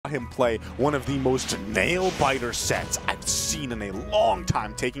him play one of the most nail-biter sets I've seen in a long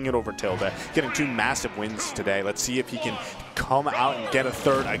time, taking it over Tilde, getting 2 massive wins today. Let's see if he can come out and get a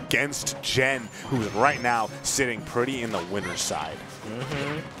third against Gen, who is right now sitting pretty in the winner's side.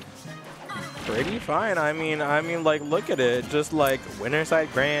 Pretty fine. I mean, like, look at it. Just like winner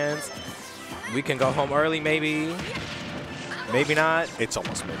side grands. We can go home early, maybe. Maybe not. It's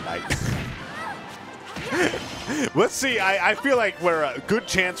almost midnight. Let's see. I feel like we're a good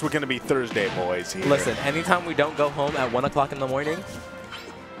chance we're going to be Thursday boys here. Listen, anytime we don't go home at 1 o'clock in the morning,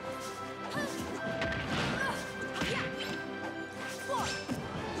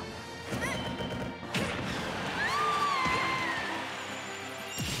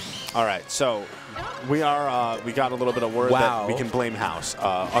 all right, so we got a little bit of word that we can blame House.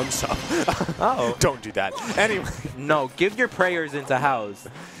 Unsub. Oh. Don't do that. Anyway. No, give your prayers into House.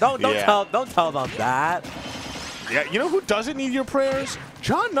 Don't tell them that. Yeah, you know who doesn't need your prayers?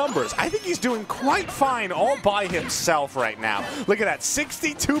 John Numbers. I think he's doing quite fine all by himself right now. Look at that,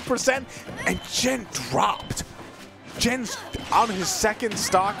 62%, and Gen dropped. Gen's on his second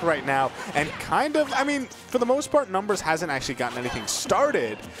stock right now, and kind of, I mean, for the most part, Numbers hasn't actually gotten anything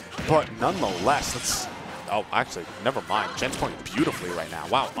started, but nonetheless, let's, oh, actually, never mind. Gen's playing beautifully right now.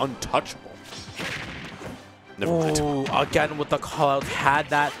 Wow, untouchable. Never mind. Ooh, again with the callouts, had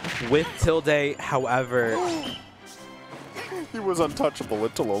that with Tilde, however. He was untouchable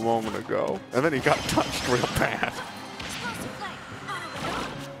until a moment ago, and then he got touched real bad.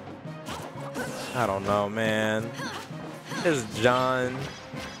 I don't know, man. This is John.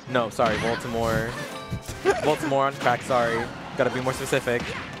 No, sorry, Baltimore. Baltimore on crack, sorry. Gotta be more specific.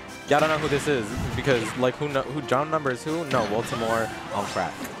 Y'all don't know who this is, because, like, who John Numbers, who? No, Baltimore on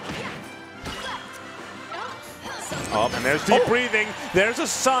crack. Oh, and there's deep breathing. There's a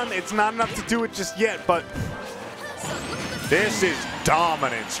sun. It's not enough to do it just yet, but this is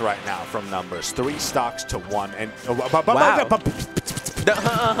dominance right now from Numbers. 3 stocks to 1. And wow.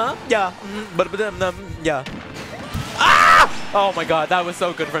 Yeah. Yeah. Ah! Oh my god, that was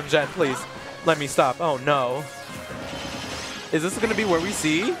so good from Gen. Please, let me stop. Oh no. Is this going to be where we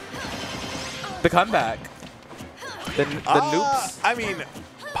see the comeback? The noops? I mean,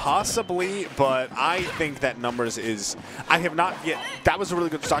 possibly, but I think that Numbers is... I have not yet... That was a really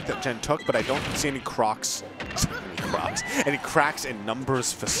good stock that Gen took, but I don't see any any cracks in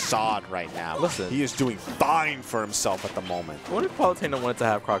Numbers' facade right now. Listen. He is doing fine for himself at the moment. What if Palutena wanted to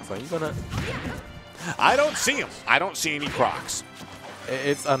have Crocs on? You gonna... I don't see him. I don't see any Crocs.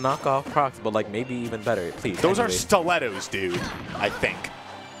 It's a knockoff Crocs, but like maybe even better. Please. Those are stilettos, dude. I think.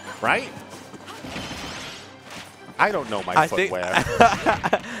 Right? I don't know my footwear.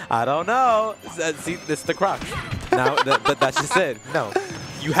 I don't know. See, this is the Crocs. Now, that's just it. No.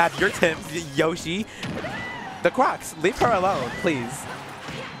 You have your Timbs, Yoshi. The Crocs. Leave her alone, please.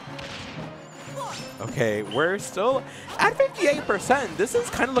 Okay, we're still at 58%. This is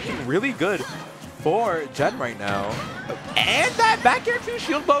kind of looking really good for Gen right now. And that back air 2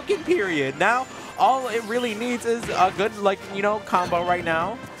 shield poking period. Now, all it really needs is a good, like, you know, combo right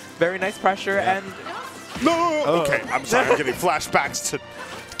now. Very nice pressure and... No! Okay, I'm sorry. I'm getting flashbacks to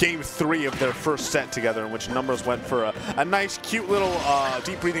Game 3 of their first set together, in which Numbers went for a nice, cute little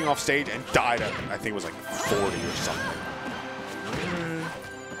deep breathing off stage and died at, I think it was like 40 or something.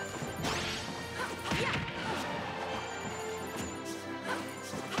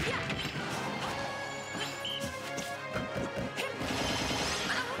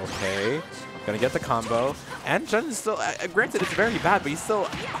 Okay, gonna get the combo. And Gen is still, granted it's very bad, but he's still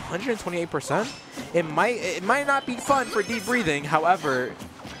 128%. It might not be fun for deep breathing. However,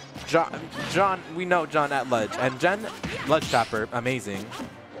 John, we know John at ledge, and Gen, ledge trapper, amazing.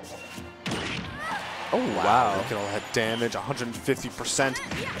 Oh, wow. Look at all that damage,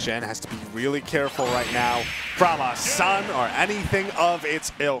 150%. Gen has to be really careful right now from a sun or anything of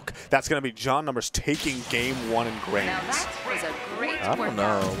its ilk. That's going to be John Numbers taking Game 1 in Grands. I don't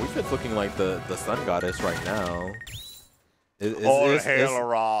know. We've been looking like the sun goddess right now. All hail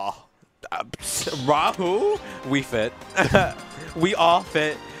Ra. Ra who? We fit. We all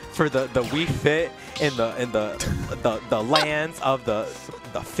fit for the we fit in the lands of the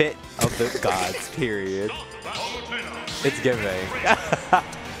fit of the gods, period. It's giving.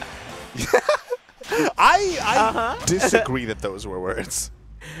 I disagree that those were words.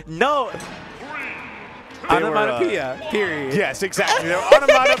 No. Onomatopoeia, period. Yes, exactly. They're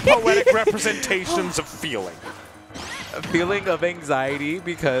onomatopoetic representations of feeling. A feeling of anxiety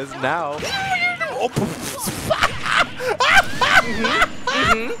because now...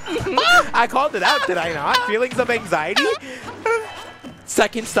 I called it out, did I not? Feelings of anxiety?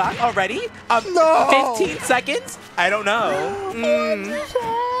 Second stock already? No! 15 seconds? I don't know.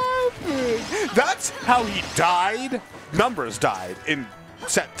 That's how he died. Numbers died in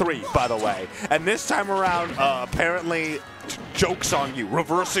set 3, by the way. And this time around, apparently, joke's on you.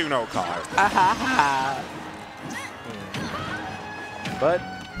 Reverse Uno card. But,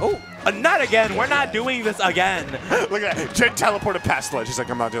 oh, not again. We're not doing this again. Look at that. Jen teleported past the ledge. He's like,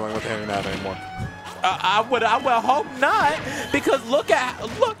 I'm not dealing with him that anymore. I would hope not, because look,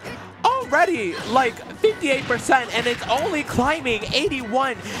 already like 58%, and it's only climbing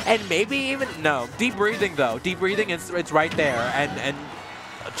 81, and maybe even no deep breathing though. Deep breathing is it's right there, and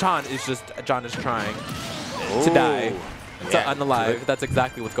John is trying to die. Yeah, unalive. good. That's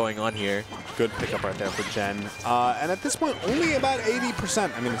exactly what's going on here. Good pickup right there for Jen. And at this point, only about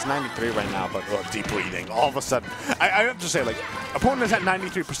 80%. I mean, it's 93 right now, but deep breathing. All of a sudden, I have to say, like, opponent is at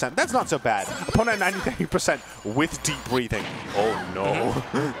 93%. That's not so bad. Opponent at 93% with deep breathing. Oh, no.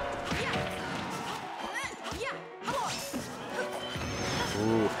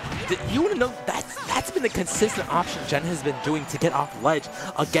 Ooh. You want to know, that's been the consistent option Jen has been doing to get off ledge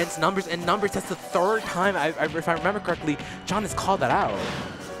against Numbers. And Numbers, that's the 3rd time, if I remember correctly, John has called that out.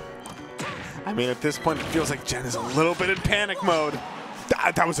 I mean, at this point, it feels like Jen is a little bit in panic mode.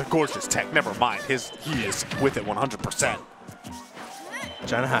 That was a gorgeous tech. Never mind. He is with it 100%.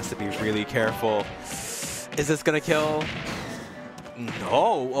 Jen has to be really careful. Is this going to kill? No.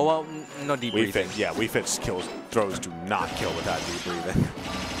 Oh, well, no deep breathing. Wii Fit's throws do not kill without deep breathing.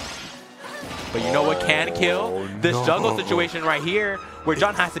 But you know what can kill? This juggle situation right here, where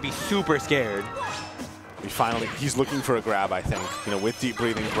John has to be super scared. He's looking for a grab, I think. You know, with deep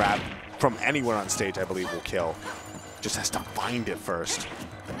breathing, grab from anywhere on stage, I believe, will kill. Just has to find it first.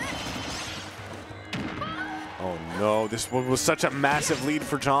 Oh no, this was such a massive lead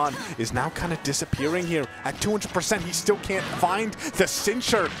for John. Is now kind of disappearing here. At 200%, he still can't find the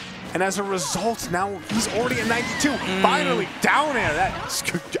cincher. And as a result, now he's already at 92. Finally, down air. That's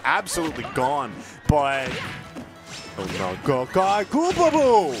absolutely gone. But, oh no, go,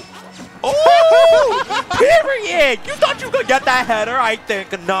 boo. Oh, period. You thought you could get that header? I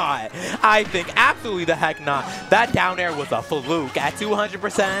think not. I think absolutely the heck not. That down air was a fluke. At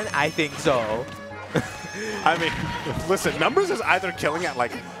 200%, I think so. I mean, listen, Numbers is either killing at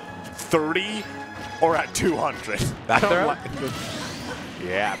like 30 or at 200. Back throw?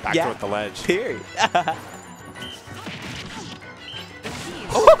 Yeah, back throw at the ledge. Period.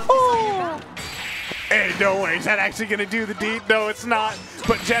 Hey, no way. Is that actually going to do the deed? No, it's not.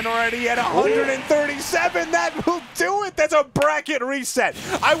 But Jen already at 137. That will do it. That's a bracket reset.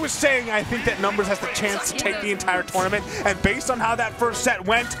 I was saying I think that Numbers has the chance to take the entire tournament. And based on how that first set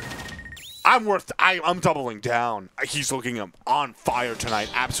went, I'm doubling down. He's looking on fire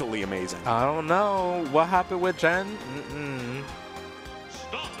tonight. Absolutely amazing. I don't know. What happened with Jen?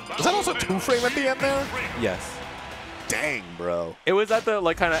 Was that also 2-frame at the end there? Yes. Dang, bro. It was at the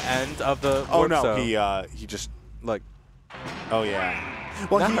like kind of end of the Oh warp, no, so. he just like. Oh yeah.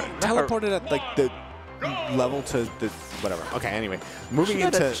 Well, he teleported at like the level to the whatever. Okay, anyway, moving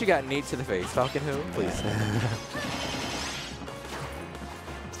into. She got knee to the face. Falcon who? Please.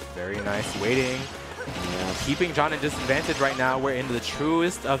 Very nice waiting. Yeah. Keeping John in disadvantage right now. We're in the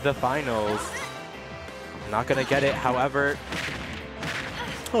truest of the finals. Not gonna get it. However,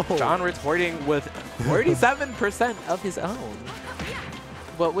 John retorting with 47% of his own.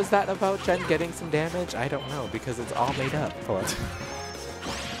 What was that about Jen getting some damage? I don't know, because it's all made up.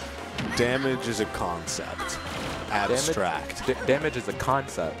 Damage is a concept. Abstract. Damage is a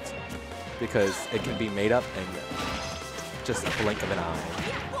concept because it can be made up in just a blink of an eye.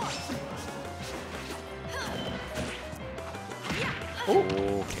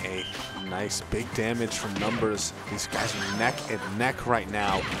 Okay. Nice big damage from Numbers. These guys are neck and neck right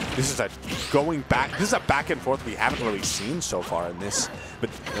now. This is a back and forth we haven't really seen so far in this, but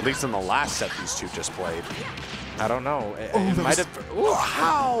at least in the last set these two just played. I don't know. It might have.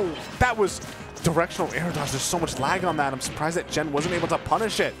 Wow! That was directional air dodge. There's so much lag on that. I'm surprised that Jen wasn't able to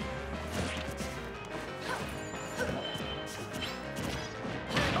punish it.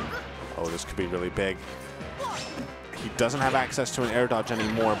 Oh, this could be really big. He doesn't have access to an air dodge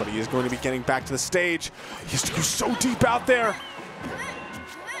anymore, but he is going to be getting back to the stage. He has to go so deep out there.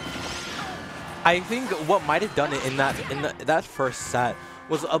 I think what might have done it in that first set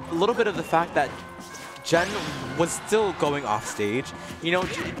was a little bit of the fact that Jen was still going off stage. You know,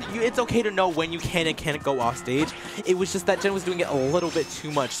 it's okay to know when you can and can't go off stage. It was just that Jen was doing it a little bit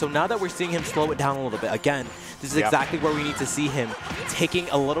too much. So now that we're seeing him slow it down a little bit, again, this is exactly where we need to see him taking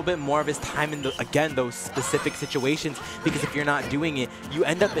a little bit more of his time in, again, those specific situations. Because if you're not doing it, you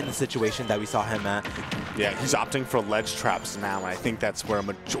end up in the situation that we saw him at. Yeah, he's opting for ledge traps now, and I think that's where a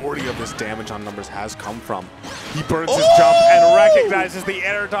majority of his damage on numbers has come from. He burns his jump and recognizes the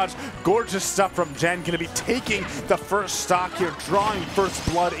air dodge. Gorgeous stuff from Gen, going to be taking the first stock here, drawing first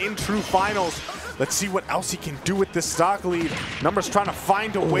blood in true finals. Let's see what else he can do with this stock lead. Numbers trying to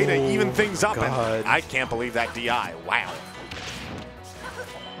find a way to even things up, and I can't believe that DI. Wow.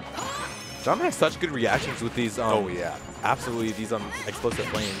 John has such good reactions with these. Oh yeah, absolutely, these explosive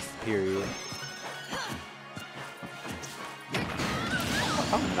flames. Period.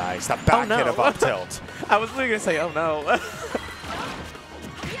 Oh nice, that back hit of up tilt. I was literally gonna say, oh no.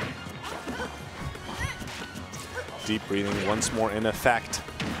 Deep breathing once more in effect.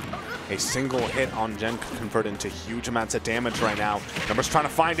 A single hit on Gen could convert into huge amounts of damage right now. Numbers trying to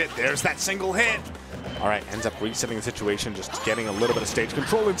find it. There's that single hit. All right, ends up resetting the situation, just getting a little bit of stage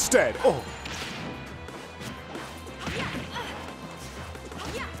control instead. Oh.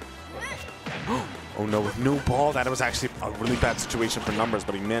 Oh no, with no ball, that was actually a really bad situation for Numbers,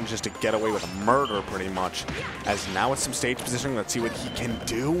 but he manages to get away with a murder pretty much. As now with some stage positioning, let's see what he can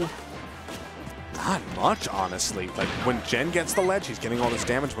do. Not much, honestly. Like, when Gen gets the ledge, he's getting all this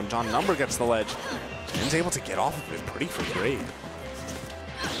damage. When John Number gets the ledge, Gen's able to get off of it pretty for free.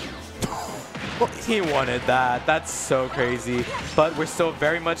 He wanted that. That's so crazy. But we're still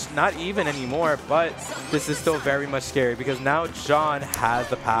very much not even anymore, but this is still very much scary because now John has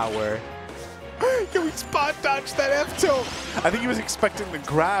the power. Can we spot dodge that F tilt? I think he was expecting the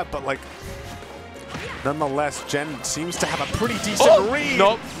grab, but like, nonetheless, Gen seems to have a pretty decent read.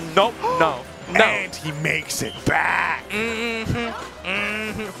 Nope, nope, no. No. And he makes it back.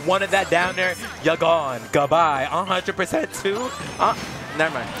 Wanted that down there. You're gone. Goodbye. 100% too.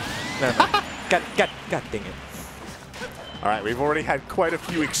 Never mind. Never mind. God dang it. All right, we've already had quite a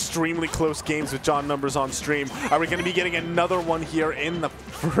few extremely close games with John Numbers on stream. Are we going to be getting another one here in the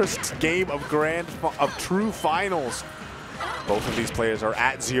first game of true finals? Both of these players are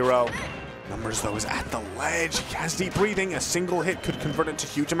at 0. Numbers, though, is at the ledge. He has deep breathing. A single hit could convert into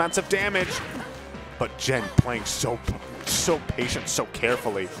huge amounts of damage. But Gen playing so patient, so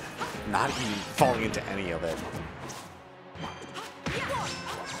carefully, not even falling into any of it.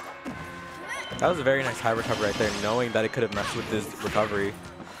 That was a very nice high recovery right there, knowing that it could have messed with his recovery.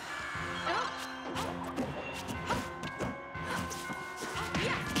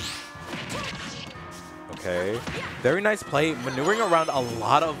 Okay. Very nice play, maneuvering around a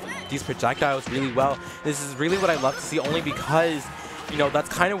lot of these projectiles really well. This is really what I love to see, only because, you know, that's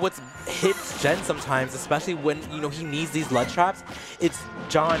kind of what hits Gen sometimes, especially when, you know, he needs these ledge traps. It's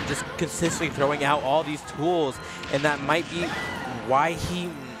John just consistently throwing out all these tools, and that might be why he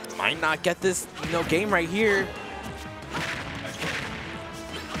might not get this, you know, game right here.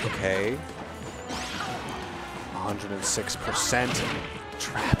 Okay. 106%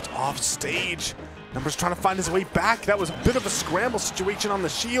 trapped off stage. Numbers trying to find his way back. That was a bit of a scramble situation on the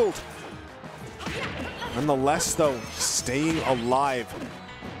shield. Nonetheless, though, staying alive.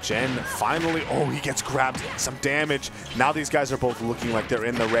 Gen finally, oh, he gets grabbed, some damage. Now these guys are both looking like they're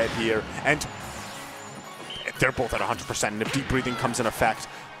in the red here, and they're both at 100%. And if deep breathing comes in effect,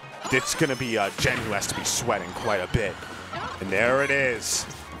 it's going to be Gen who has to be sweating quite a bit. And there it is.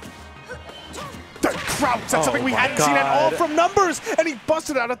 The crouch, that's something we hadn't seen at all from Numbers, and he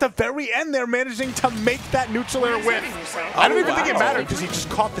busted out at the very end there, managing to make that neutral air whiff. I don't even think it mattered because he just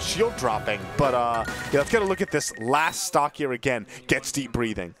caught the shield dropping. But yeah, let's get a look at this last stock here again. Gets deep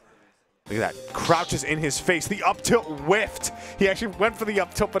breathing. Look at that. Crouches in his face. The up tilt whiffed. He actually went for the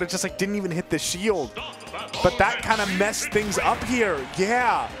up tilt, but it just like didn't even hit the shield. But that kind of messed things up here.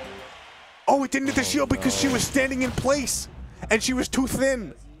 Yeah. Oh, it didn't hit the shield because she was standing in place, and she was too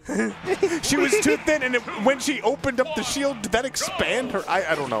thin. She was too thin, and when she opened up the shield, did that expand her?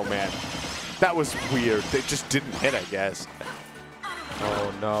 I don't know, man. That was weird. It just didn't hit, I guess.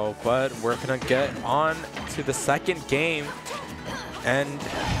 Oh no, but we're gonna get on to the second game, and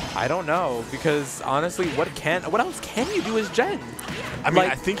I don't know, because honestly, what else can you do as Gen? I mean,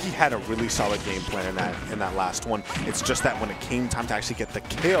 I think he had a really solid game plan in that last one. It's just that when it came time to actually get the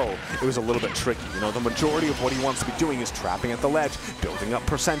kill, it was a little bit tricky. You know, the majority of what he wants to be doing is trapping at the ledge, building up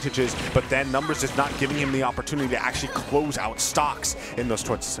percentages, but then Numbers is not giving him the opportunity to actually close out stocks in those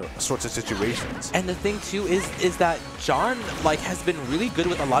sorts of situations. And the thing too is that John has been really good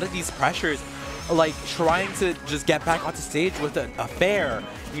with a lot of these pressures, like trying to just get back onto stage with a fair,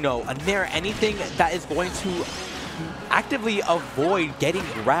 you know, a nair, anything that is going to actively avoid getting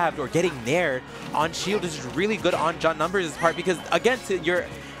grabbed or getting nared on shield is really good on John Numbers' part, because again, to your,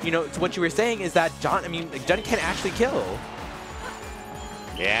 you know, to what you were saying is that Gen can actually kill.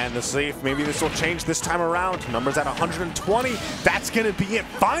 Yeah, and let's see if maybe this will change this time around. Numbers at 120. That's going to be it.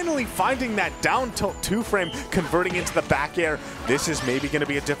 Finally finding that down tilt 2-frame, converting into the back air. This is maybe going to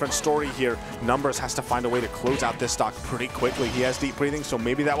be a different story here. Numbers has to find a way to close out this stock pretty quickly. He has deep breathing, so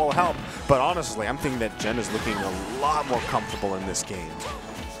maybe that will help. But honestly, I'm thinking that Gen is looking a lot more comfortable in this game.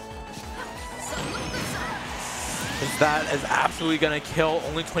 That is absolutely going to kill.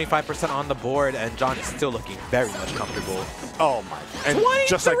 Only 25% on the board, and John is still looking very much comfortable. Oh my. And 23,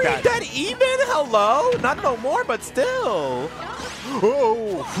 just like that. Dead even? Hello? Not no more, but still.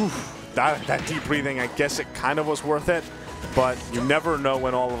 Oh, whew. That deep breathing, I guess it kind of was worth it. But you never know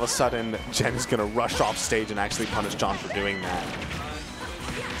when all of a sudden Jen is going to rush off stage and actually punish John for doing that.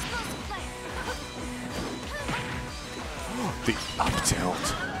 The up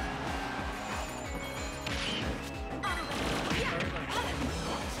tilt.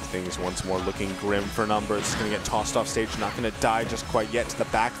 Things once more looking grim for Numbers. He's going to get tossed off stage, not going to die just quite yet to the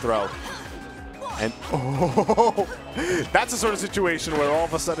back throw. And oh, that's the sort of situation where all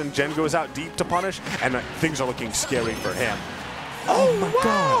of a sudden Jen goes out deep to punish, and things are looking scary for him. Oh my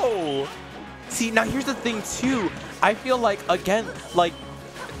God. See, now here's the thing too. I feel like, again, like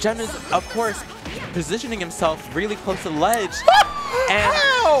Jen is, of course, positioning himself really close to the ledge. And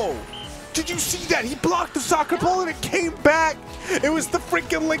how? Did you see that? He blocked the soccer ball and it came back. It was the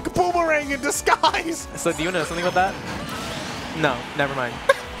freaking Link boomerang in disguise. So do you know something about that? No, never mind.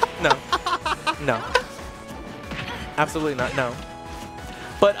 No. No. Absolutely not, no.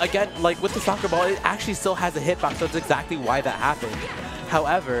 But again, like with the soccer ball, it actually still has a hitbox, so that's exactly why that happened.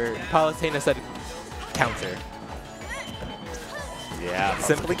 However, Palutena said counter. Yeah,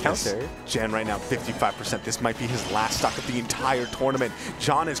 simply counter. Jen right now 55%. This might be his last stock of the entire tournament.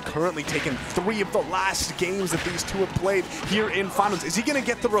 John has currently taken 3 of the last games that these two have played here in finals. Is he going to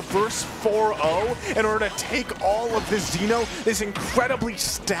get the reverse 4-0 in order to take all of this Xeno, this incredibly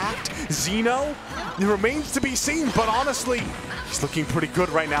stacked Xeno? It remains to be seen, but honestly, he's looking pretty good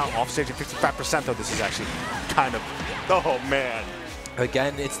right now. Offstage at 55%, though. This is actually kind of, oh man.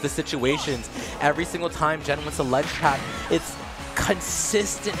 Again, it's the situations. Every single time Jen wants a ledge trap, it's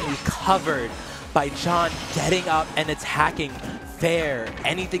consistently covered by John getting up and attacking fair.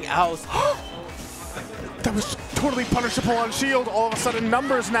 Anything else? That was totally punishable on shield. All of a sudden,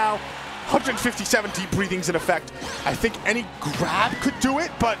 Numbers now. 157 deep breathings in effect. I think any grab could do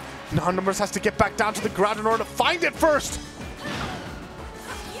it, but Numbers has to get back down to the ground in order to find it first.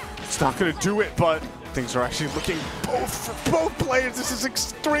 It's not going to do it, but things are actually looking for both players. This is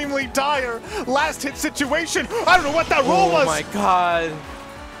extremely dire. Last hit situation. I don't know what that roll was. Oh my God.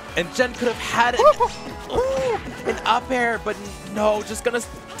 And Jen could have had an up air, but no, just gonna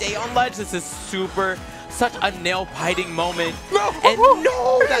stay on ledge. This is such a nail-biting moment. No. And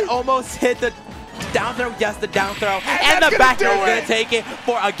no, that almost hit the down throw. Yes, the down throw. And the back throw is gonna take it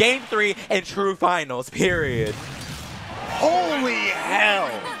for a game 3 in true finals, period. Holy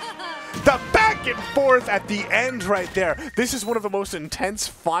hell. The back and forth at the end right there. This is one of the most intense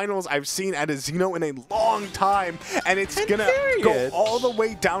finals I've seen at a Xeno in a long time, and it's gonna go all the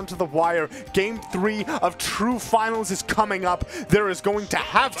way down to the wire. Game 3 of true finals is coming up. There is going to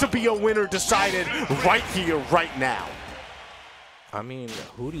have to be a winner decided right here, right now. I mean,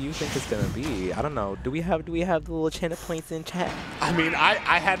 who do you think it's gonna be? I don't know. Do we have the little channel points in chat? I mean,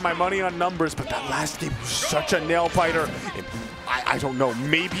 I had my money on Numbers, but that last game was such a nail biter. I don't know.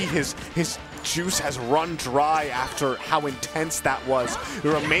 Maybe his juice has run dry after how intense that was. It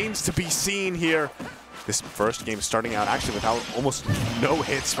remains to be seen here. This first game starting out actually without almost no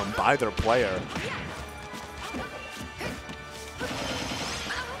hits from either player.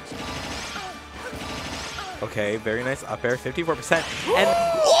 Okay, very nice up air, 54%. And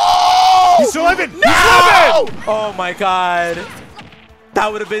whoa! He's still living! No! He's living! Oh my God. That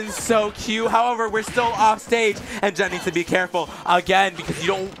would have been so cute. However, we're still off stage, and Jen needs to be careful again because you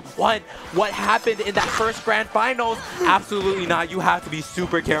don't want what happened in that first grand finals. Absolutely not. You have to be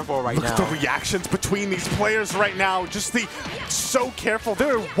super careful right now. Look at the reactions between these players right now. Just so careful.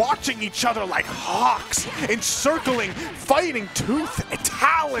 They're watching each other like hawks, encircling, fighting tooth and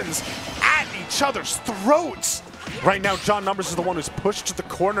talons at each other's throats. Right now, John Numbers is the one who's pushed to the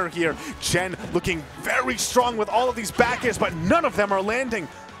corner here. Jen looking very strong with all of these back airs, but none of them are landing.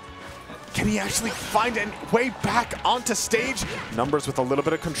 Can he actually find a way back onto stage? Numbers with a little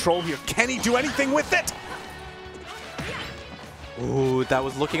bit of control here. Can he do anything with it? Ooh, that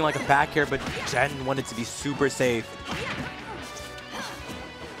was looking like a back air, but Jen wanted to be super safe.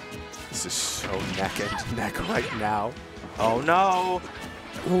 This is so neck and neck right now. Oh no.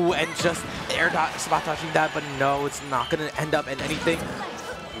 Ooh, and just air dot spot dodging that, but no, it's not gonna end up in anything.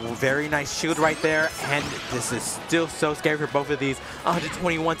 Very nice shield right there, and this is still so scary for both of these.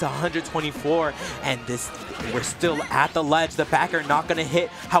 121 to 124, and we're still at the ledge. The backer not going to hit.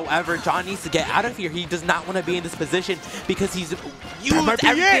 However, John needs to get out of here. He does not want to be in this position because he's used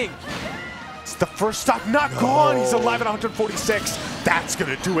everything. It's the first stock not gone. He's alive at 146. That's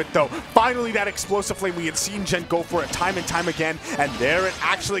going to do it, though. Finally, that explosive flame. We had seen Gen go for it time and time again, and there it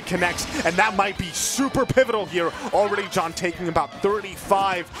actually connects, and that might be super pivotal here. Already, John taking about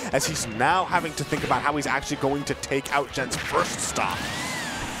 35, as he's now having to think about how he's actually going to take out Gen's first stock.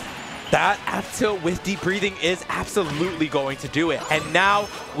 That up tilt with deep breathing is absolutely going to do it, and now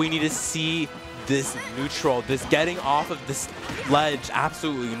we need to see this neutral, this getting off of this ledge.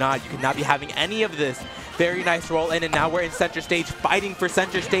 Absolutely not. You cannot be having any of this. Very nice roll in, and now we're in center stage, fighting for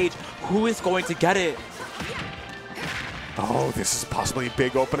center stage. Who is going to get it? Oh, this is possibly a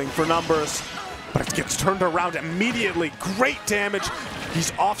big opening for Numbers, but it gets turned around immediately. Great damage.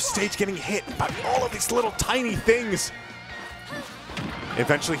 He's off stage getting hit by all of these little tiny things.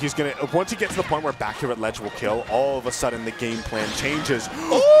 Eventually, he's going to, once he gets to the point where back here at ledge will kill, all of a sudden the game plan changes.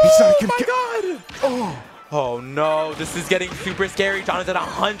 Oh, my God! Oh, no. This is getting super scary. John is at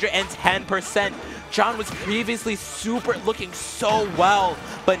 110%. John was previously looking so well,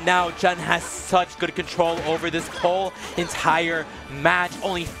 but now Jen has such good control over this whole entire match.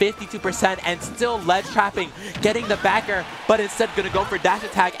 Only 52% and still ledge trapping, getting the backer, but instead going to go for dash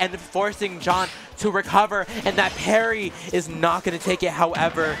attack and forcing John to recover, and that parry is not going to take it.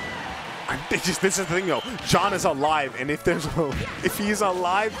 However, this is the thing, though. John is alive, and if he's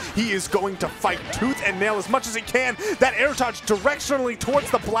alive, he is going to fight tooth and nail as much as he can. That air dodge directionally towards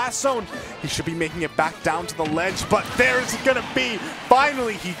the blast zone. He should be making it back down to the ledge, but there's gonna be.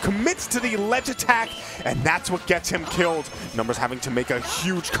 Finally, he commits to the ledge attack, and that's what gets him killed. Numbers having to make a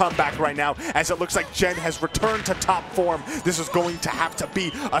huge comeback right now, as it looks like Jen has returned to top form. This is going to have to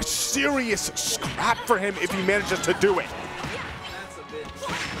be a serious scrap for him if he manages to do it.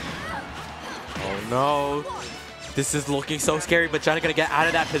 Oh no, this is looking so scary, but John is going to get out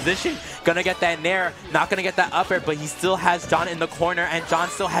of that position, going to get that nair, not going to get that upper, but he still has John in the corner, and John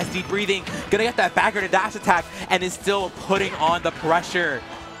still has deep breathing, going to get that backer to dash attack, and is still putting on the pressure.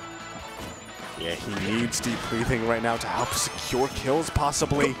 Yeah, he needs deep breathing right now to help secure kills,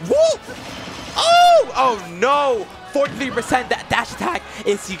 possibly. Whoa! Oh no! 43% that dash attack.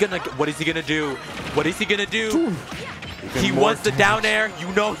 What is he gonna do? What is he gonna do? He wants the down air. You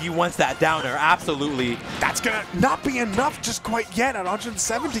know he wants that down air. Absolutely. That's gonna not be enough just quite yet. At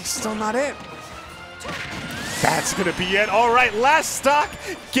 170, still not it. That's gonna be it. All right, last stock.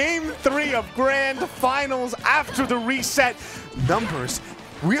 Game 3 of Grand Finals after the reset. Numbers.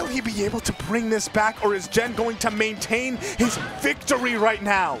 Will he be able to bring this back, or is Jen going to maintain his victory right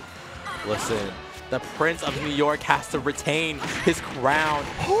now? Listen, the Prince of New York has to retain his crown,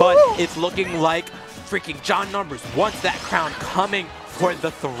 but it's looking like freaking John Numbers wants that crown coming for the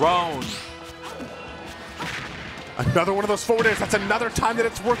throne. Another one of those forward airs. That's another time that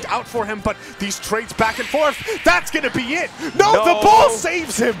it's worked out for him, but these trades back and forth, that's going to be it. No, the ball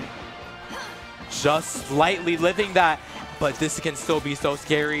saves him. Just slightly living that, but this can still be so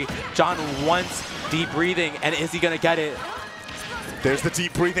scary. John wants deep breathing, and is he going to get it? There's the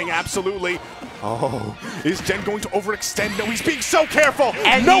deep breathing, absolutely. Oh, is Jen going to overextend? No, he's being so careful.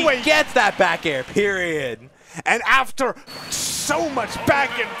 And no way. Gets that back air, period. And after so much back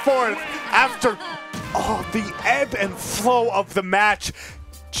and forth, after the ebb and flow of the match,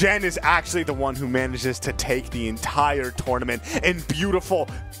 Jen is actually the one who manages to take the entire tournament in beautiful,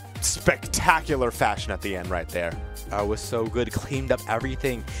 spectacular fashion at the end right there. That was so good, cleaned up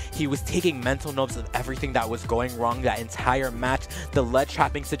everything. He was taking mental notes of everything that was going wrong that entire match. The ledge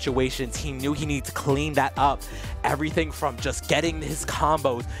trapping situations, he knew he needed to clean that up. Everything from just getting his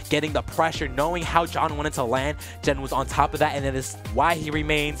combos, getting the pressure, knowing how John wanted to land. Jen was on top of that, and that is why he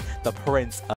remains the Prince of